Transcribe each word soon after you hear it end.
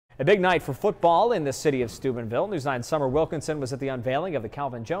A big night for football in the city of Steubenville. News 9's Summer Wilkinson was at the unveiling of the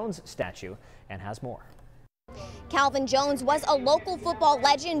Calvin Jones statue and has more. Calvin Jones was a local football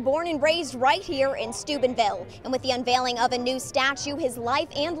legend born and raised right here in Steubenville. And with the unveiling of a new statue, his life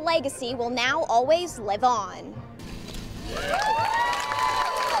and legacy will now always live on.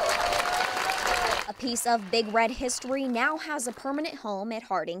 A piece of Big Red history now has a permanent home at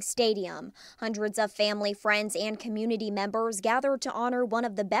Harding Stadium. Hundreds of family, friends, and community members gathered to honor one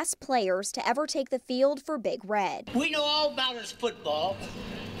of the best players to ever take the field for Big Red. We know all about his football.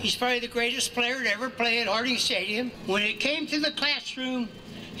 He's probably the greatest player to ever play at Harding Stadium. When it came to the classroom,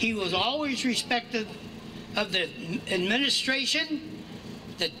 he was always respected of the administration,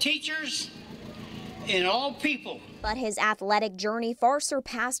 the teachers, and all people. But his athletic journey far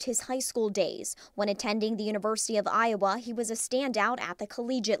surpassed his high school days. When attending the University of Iowa, he was a standout at the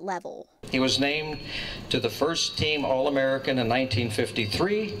collegiate level. He was named to the first team All-American in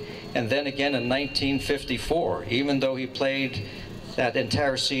 1953 and then again in 1954, even though he played that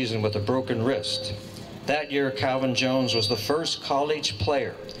entire season with a broken wrist. That year, Calvin Jones was the first college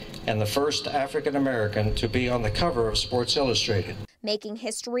player and the first African American to be on the cover of Sports Illustrated. Making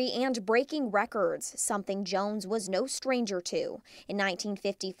history and breaking records, something Jones was no stranger to. In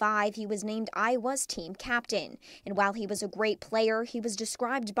 1955, he was named Iowa's team captain. And while he was a great player, he was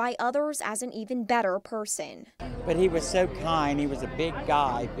described by others as an even better person. But he was so kind. He was a big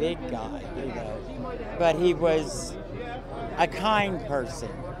guy, you know. But he was a kind person,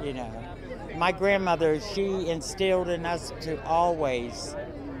 you know. My grandmother, she instilled in us to always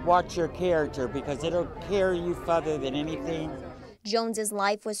watch your character because it'll carry you further than anything. Jones's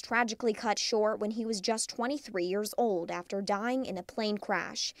life was tragically cut short when he was just 23 years old after dying in a plane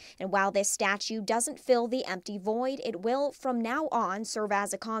crash. And while this statue doesn't fill the empty void, it will from now on serve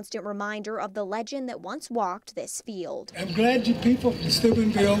as a constant reminder of the legend that once walked this field. I'm glad you people from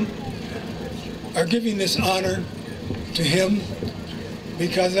Steubenville are giving this honor to him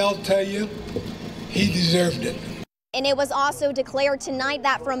because I'll tell you, he deserved it. And it was also declared tonight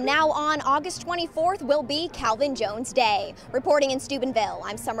that from now on, August 24th will be Calvin Jones Day. Reporting in Steubenville,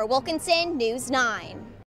 I'm Summer Wilkinson, News 9.